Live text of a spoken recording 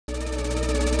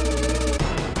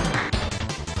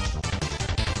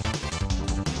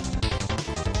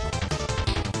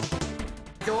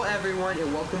everyone,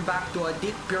 and welcome back to a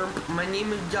Dick Pump. My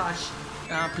name is Josh.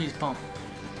 Please pump.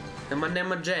 And my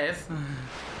name is Jeff.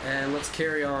 And let's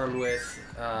carry on with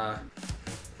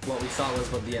what we thought was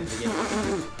about the end of the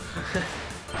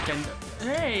game.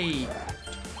 Hey!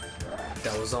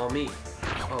 That was all me.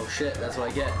 Oh shit, that's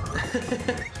what I get.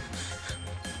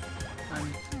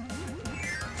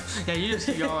 Yeah, you just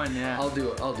keep going, yeah. I'll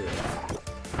do it.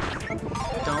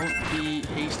 Don't be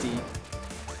hasty.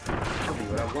 I'll do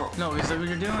what I want. No, is that what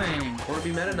you're doing? I want to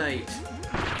be Meta Knight.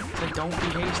 It's like, don't be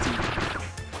hasty.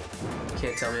 You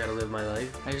can't tell me how to live my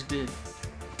life. I just did.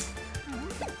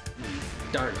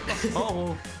 Darn.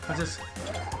 Oh, I just...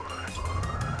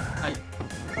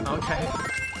 Okay.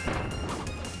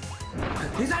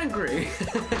 He's angry!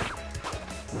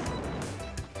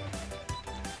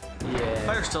 Yeah.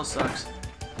 Fire still sucks.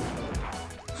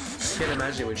 I can't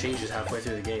imagine it would change just halfway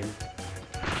through the game.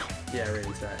 Yeah, right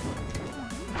into that.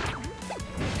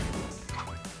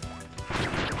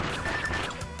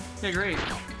 Yeah, great.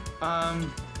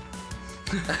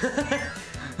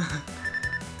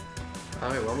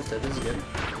 Alright, we're almost dead. This is good.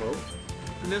 Whoa.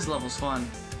 This level's fun.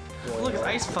 Whoa. Look, it's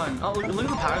ice fun. Oh, look at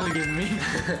the power they're giving me.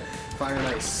 Fire and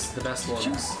ice, the best Did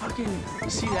you ones. fucking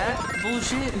see that?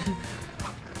 Bullshit.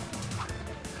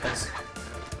 Yes.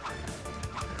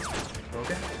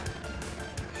 Okay.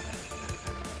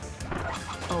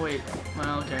 Oh wait,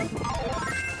 well, okay.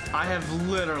 I have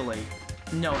literally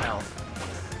no health.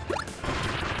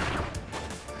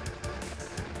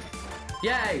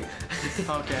 Yay!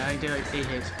 Okay, I did like 8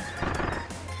 hits.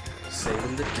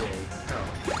 Saving the day. Oh.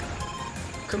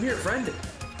 Come here, friend.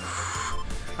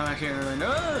 I'm actually really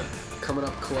no. Coming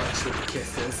up clutch with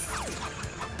kisses.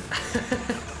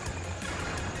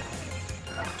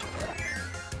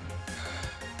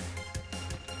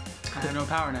 I have no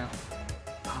power now.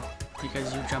 Oh,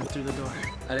 because you jumped through the door.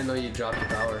 I didn't know you dropped your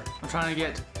power. I'm trying to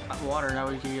get water. That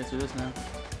way you can get through this now.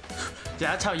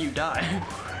 Yeah, that's how you die.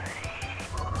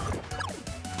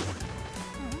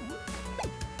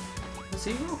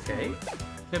 See, we're okay.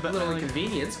 Yeah, but A little like,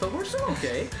 inconvenience, but we're still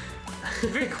okay.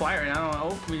 very quiet. I don't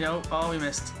know. Oh, we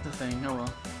missed the thing. Oh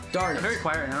well. Darn it. Very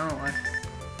quiet. I don't know why.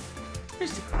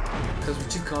 Because we're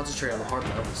too concentrated on the hard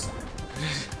levels.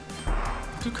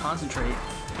 Too concentrate.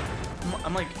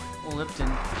 I'm like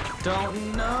Lipton.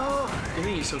 Don't know. I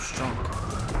think he's so strong.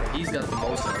 Yeah, he's got the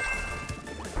most health.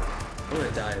 I'm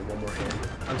gonna die in one more hit.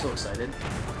 I'm so excited.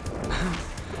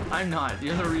 I'm not.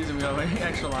 You're the reason we have any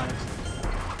extra lives.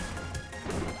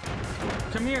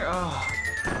 Come here. Oh,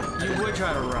 you would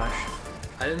try to rush.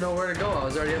 I didn't know where to go. I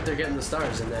was already up there getting the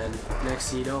stars, and then next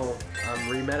thing you know, I'm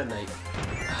re-Meta Knight.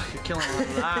 You're killing our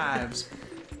lives.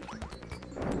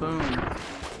 Boom.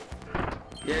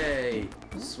 Yay!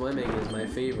 Swimming is my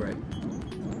favorite.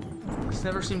 This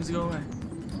never seems to go away.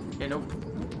 Yeah, nope.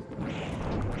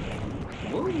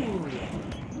 Woo!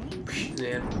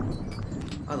 Man,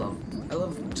 I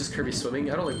love just Kirby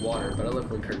swimming. I don't like water, but I love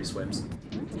when Kirby swims.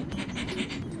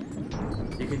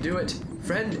 You can do it,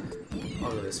 friend.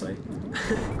 I'll go this way.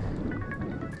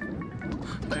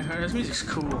 This music's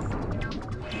cool.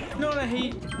 You know what I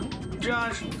hate,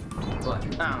 Josh? What?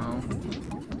 I don't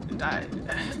know.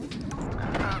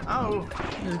 Oh,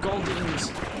 there's gold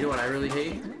demons. You know what I really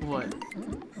hate? What?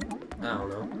 I don't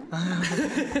know.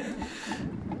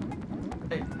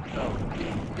 Hey.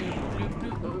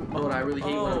 You know what I really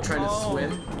hate when I'm trying to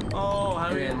swim? Oh, how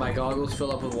do And my goggles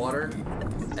fill up with water,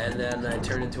 and then I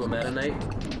turn into a Meta Knight.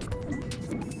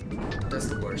 That's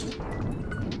the worst.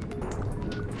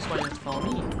 That's why you have to follow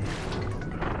me.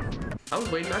 I was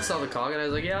waiting, I saw the cog, and I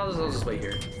was like, yeah, I'll just wait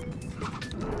here.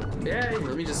 Yeah,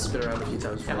 let me just spin around a few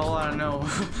times Yeah, first. whole lot of no.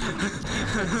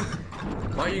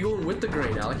 Why are you going with the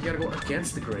grain, Alec? You gotta go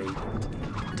against the grain.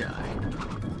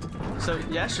 Die. So,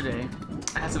 yesterday,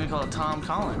 I had something called a Tom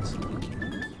Collins.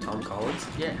 Tom Collins?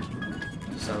 Yeah.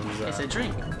 Sounds, It's a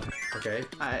drink. okay.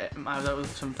 I was out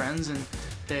with some friends, and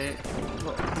they,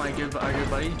 our good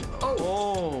buddy.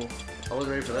 Oh! I wasn't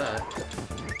ready for that.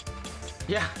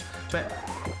 Yeah, but...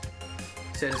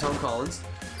 Say to Tom Collins.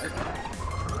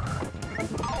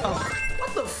 Oh.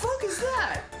 What the fuck is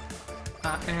that?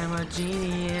 I am a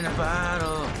genie in a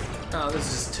bottle. Oh, this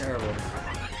is just terrible.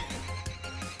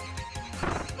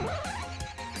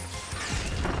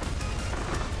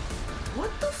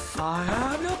 What the fuck? I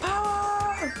have no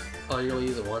power! Oh, you only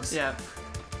use it once? Yeah.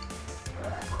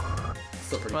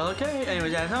 Still pretty Well, okay.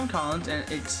 Anyways, yeah, Tom Collins, and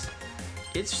it's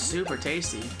super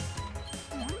tasty.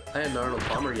 I had an Arnold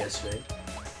Palmer yesterday.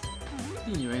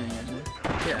 You can do anything yesterday.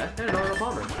 Yeah, I had an Arnold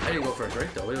Palmer. I didn't go for a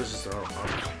drink though, it was just an Arnold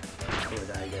Palmer. I'm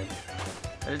gonna die again.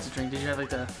 That is a drink. Did you have like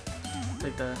the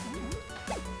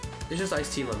It's just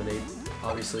iced tea lemonade,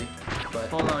 obviously.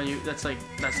 But well, no, that's the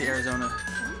Arizona.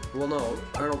 Well, no,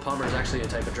 Arnold Palmer is actually a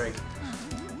type of drink.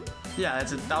 Yeah,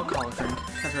 it's an alcoholic drink.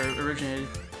 That's where it originated.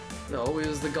 No, it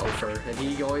was the golfer, and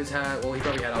he always had. Well, he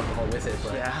probably had alcohol with it,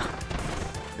 but Yeah.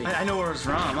 I know where it's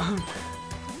from.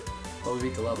 Oh, we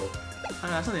beat the level.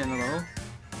 That's not the end of the level.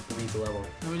 We beat the level.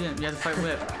 No, we didn't. You had to fight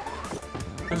Whip.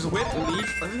 There's a Whip,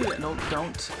 leaf. Let me do it. No,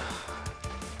 don't.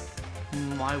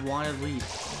 I wanted leaf.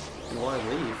 You want to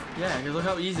leave? Yeah, because look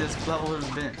how easy this level has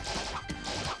been.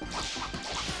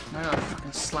 I gotta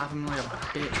fucking slap him like a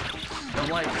bitch. Don't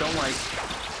like.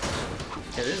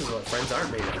 Yeah, this is what friends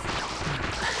aren't made of.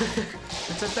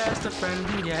 It's the best a friend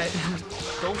can get.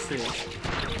 Goldfish.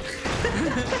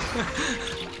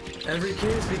 Every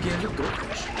kiss begins with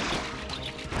goldfish.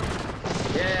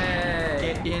 Yay!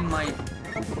 Get in my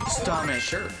stomach.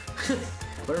 Sure.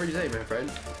 Whatever you say, my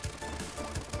friend.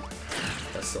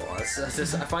 That's so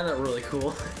awesome. I find that really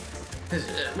cool.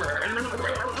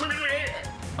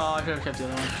 Oh, I could have kept the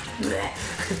other one.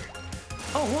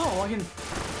 Oh, whoa, I can...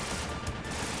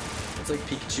 It's like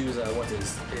Pikachu's, what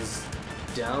is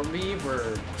down B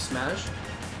for Smash?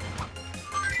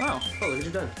 Wow. Oh, look what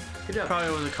you've done. Good job.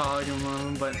 Probably was a college in one of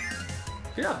them, but...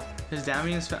 Good job. His down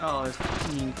B is... Oh,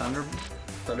 you mean Thunder?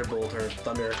 Thunderbolt or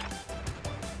Thunder.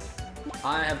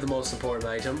 I have the most important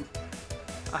item.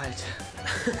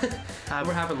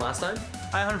 What happened last time?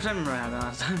 I 100% remember what happened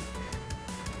last time.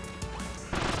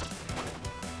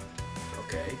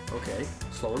 Okay.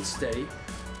 Slow and steady.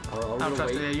 I'm I'm gonna wait.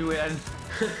 trusting you win.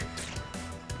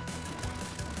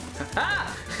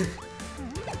 Ah!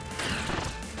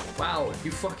 Wow,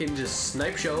 you fucking just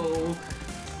snipe show.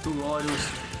 Ooh, all I do is...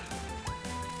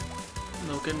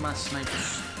 Look at my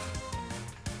snipers.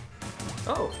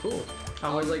 Oh, cool.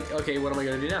 I was like, okay, what am I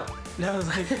gonna do now? That was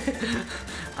like...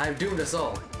 I've doomed us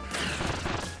all.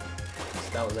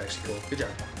 That was actually cool. Good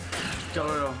job.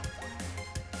 Go.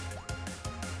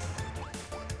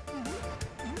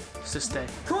 Just stay.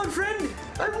 Come on, friend!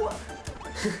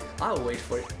 I'll wait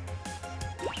for it.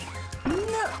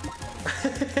 No!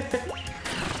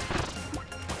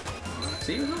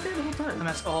 See, it was okay the whole time. I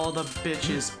messed all the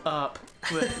bitches up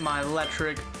with my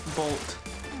electric bolt.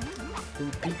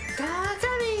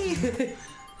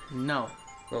 No.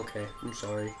 Okay, I'm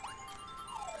sorry.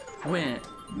 Win it.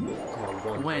 Come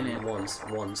on, Win it. Once.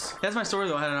 That's my story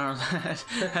though. I had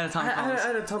a Tom Collins. I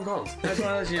had a Tom Collins. That's what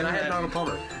I was And I had Arnold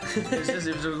Palmer.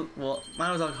 Well,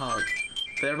 mine was alcoholic.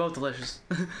 They're both delicious.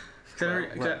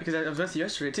 Because I was with you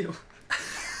yesterday too.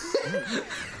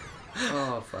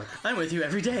 Oh, fuck. I'm with you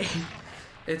every day.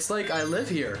 It's like I live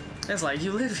here. It's like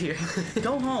you live here.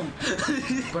 Go home.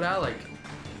 But Alec,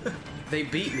 they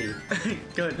beat me.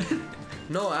 Good.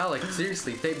 No, Alec,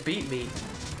 seriously, they beat me.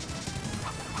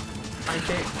 I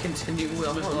can't continue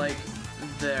With like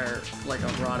their like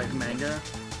erotic manga.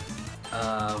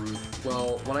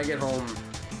 Well, when I get home,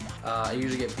 I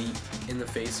usually get beat in the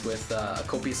face with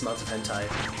copious amounts of hentai.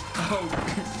 Oh.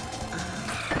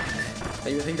 I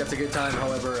even think that's a good time.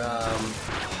 However,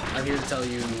 I'm here to tell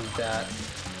you that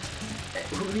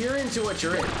you're into what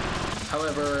you're in.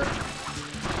 However,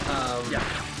 Yeah.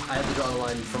 I have to draw the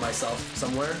line for myself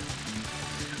somewhere.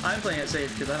 I'm playing it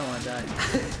safe because I don't want to die.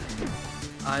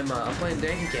 I'm playing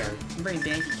Danky Can. I'm playing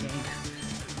Danky King.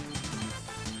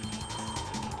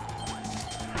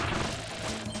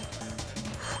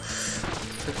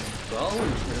 Well,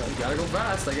 you gotta go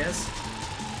fast, I guess.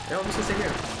 Yeah, I'm just gonna stay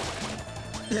here.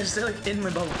 Yeah, just stay like in my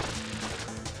bubble.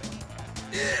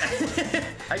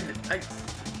 I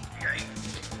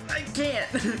can't.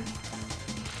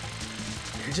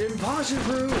 It's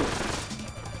impossible.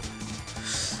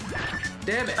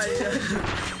 Damn it.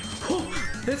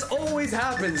 This always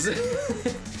happens.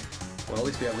 Well, at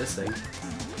least we have this thing.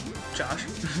 Josh.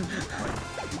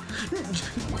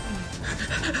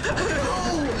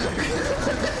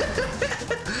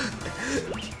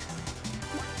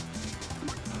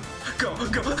 Go.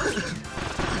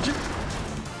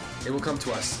 It will come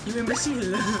to us. You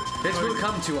imbecile. It will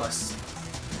come to us.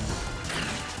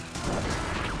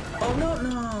 Oh no.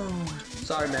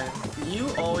 Sorry, man. You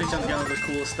always jump down with the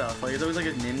cool stuff. Like it's always like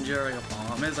a ninja or like a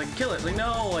bomb. And it's like kill it. Like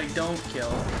no, like don't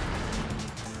kill.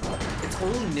 It's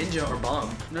only ninja or bomb.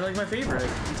 They're like my favorite.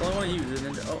 It's all I want to use is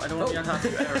ninja. Oh, I don't want to be on top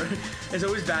of you ever. It's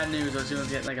always bad news as soon as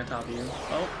get like on top of you.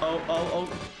 Oh.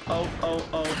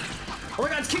 Oh my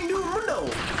God, it's King Doom Mundo.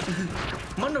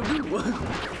 Mundo do.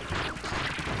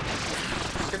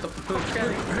 Get the poop.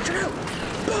 Check it out.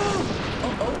 Boom.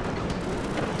 Oh.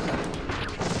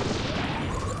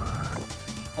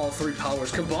 All three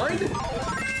powers combined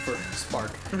for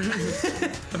Spark. I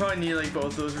probably need like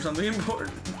both those for something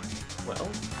important. Well.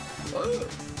 Oh,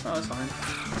 that's fine.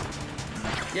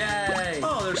 Yay!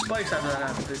 Oh, there's spikes after that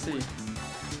happens. I see.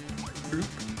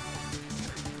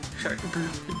 Sorry.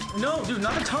 No, dude,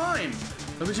 not a time.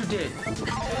 Look what you did.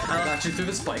 I got you through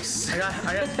the spikes.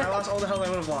 I lost all the health I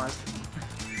would have lost.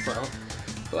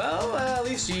 Well, at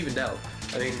least you evened out.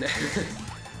 I mean,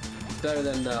 better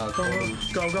than Go.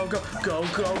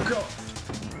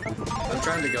 I'm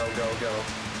trying to go.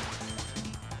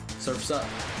 Surf's up.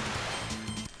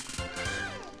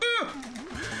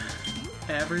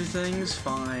 Everything's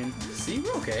fine. See,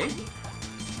 we're okay.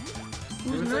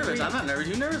 Who's nervous? I'm not nervous.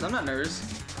 You nervous? I'm not nervous.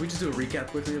 Can we just do a recap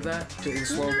quickly of that? In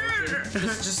slow motion.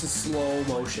 just in slow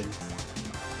motion.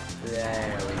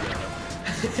 There we go.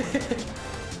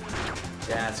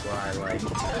 That's what I like.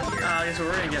 I guess what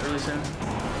we're gonna get really soon.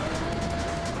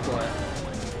 What?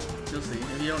 You'll see.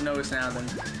 If you don't notice now, then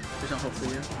there's no hope for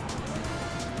you.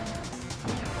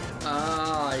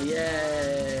 Ah,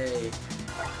 yay!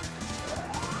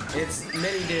 It's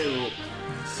mini do.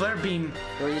 Flare beam.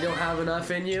 When you don't have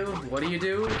enough in you, what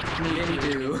do? Mini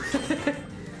do.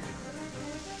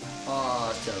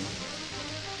 Awesome.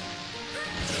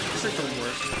 It's like the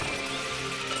worst.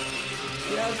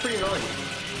 Yeah, it's pretty annoying.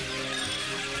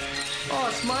 Oh,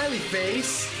 smiley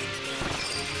face!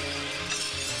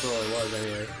 Well, it was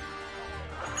anyway.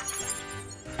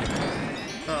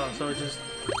 Oh, so it just...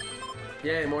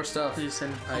 Yay, more stuff. You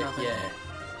send nothing. Yeah.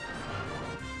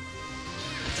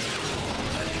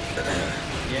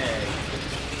 Yay.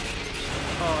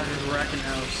 Oh, just wrecking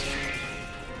house.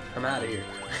 I'm out of here.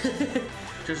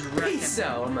 Just wrecking. Peace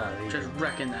out, I'm out of here. Just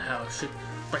wrecking the house.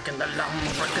 Wrecking the lawn.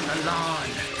 Wrecking the lawn.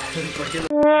 Breaking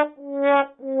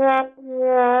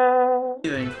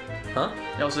Anything. Huh?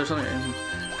 Yeah, also, there's something in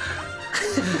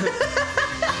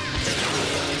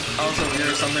Also,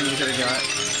 there's something you could have got.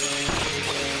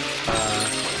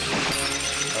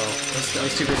 I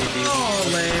was too busy being.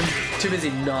 Oh, lame. Too busy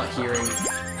not hearing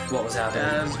what was happening.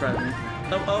 Yeah, that's surprising.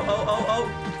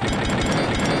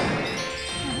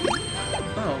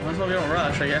 Oh, that's why we don't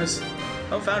rush, I guess.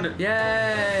 Oh, found it.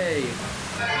 Yay!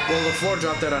 Well, the floor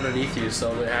dropped out underneath you,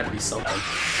 so there had to be something. I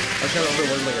was trying to know if it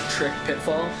wasn't like a trick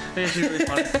pitfall. It's really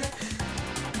funny.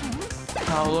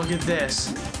 Oh, look at this.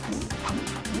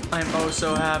 I am oh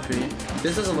so happy.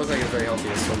 This doesn't look like it's very healthy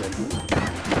to swim in.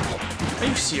 Are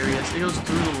you serious? It goes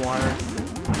through the water.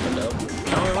 No.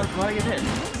 No, why get hit?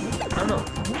 I don't know.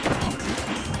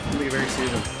 It's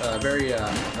like a very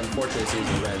unfortunate series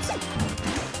of reds.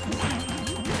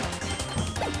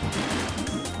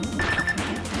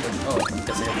 Oh,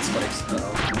 guess I hit the spikes.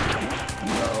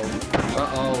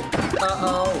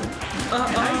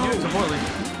 How you doing so poorly?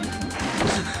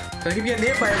 I keep getting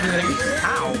hit by everything.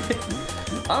 Ow!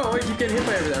 I don't know, I keep getting hit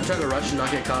by everything. I'm trying to rush and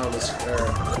not get caught on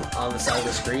the side of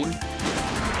the screen.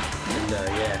 And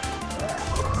yeah.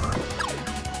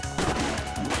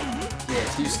 Yes,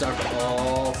 you start.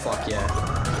 Oh, fuck yeah.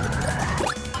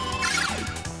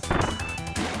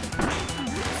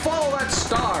 Follow that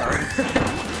star!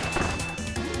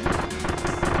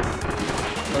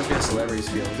 Must be a celebrity's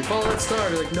feel. They follow that star,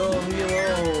 they're like, no, leave me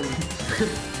alone.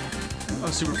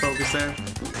 I'm super focused there.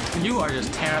 You are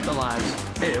just tearing up the lives.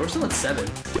 Hey, we're still at 7.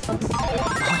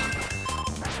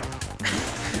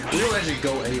 We don't actually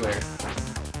go anywhere.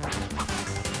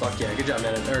 Fuck yeah, good job,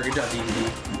 man. Or good job, DVD.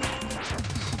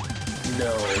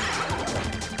 No.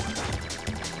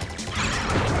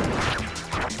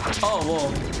 Oh,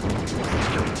 whoa.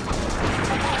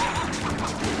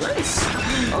 Nice.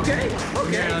 Okay.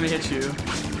 Okay, let me hit you.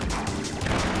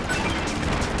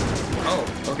 Oh,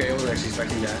 okay, I wasn't actually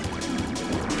expecting that.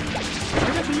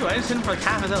 Why did you? I just hit him for like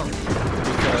half his health.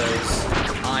 Because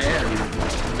I am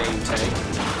main tank.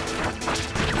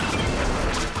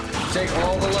 Take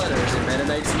all the letters in Meta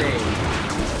Knight's name.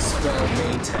 Spell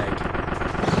main tank.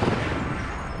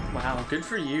 Wow, good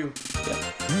for you.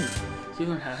 Yeah. You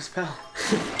learned how to spell.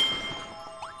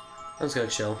 I'm just gonna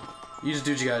chill. You just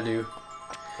do what you gotta do.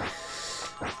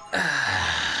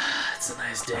 It's a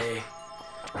nice day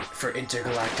for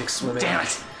intergalactic swimming. Damn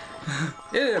it!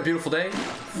 Isn't it a beautiful day?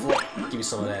 Give me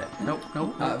some of that. Nope.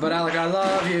 But Alec, I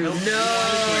love you. Nope. No!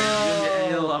 You didn't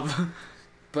get love.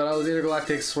 But I was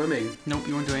intergalactic swimming. Nope,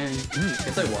 you weren't doing anything.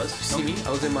 Yes, I was. You see me?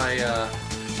 I was in my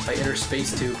my inner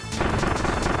space tube.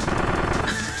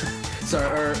 Sorry,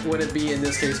 or would it be in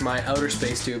this case my outer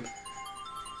space tube?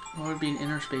 What would be an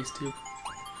inner space tube?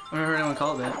 I've never heard anyone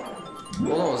call it that.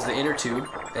 Well, no, it was the inner tube,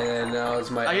 and now it's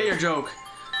my. I get your joke.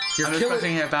 You're I'm just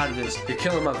questioning how bad it is. You're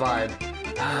killing my vibe.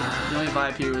 The only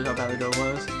vibe here was how bad the joke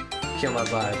was. Kill my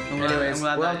vibe. Anyways,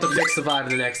 we'll have to fix the vibe in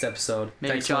the next episode.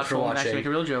 Maybe Thanks so much for Josh will actually watching. make a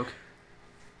real joke.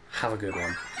 Have a good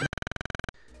one.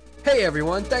 Hey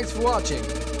everyone, thanks for watching.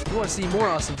 If you want to see more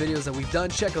awesome videos that we've done,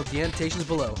 check out the annotations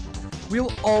below.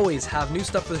 We'll always have new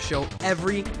stuff for the show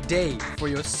every day for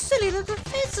your silly little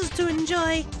faces to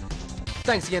enjoy.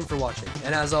 Thanks again for watching,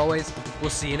 and as always, we'll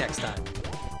see you next time.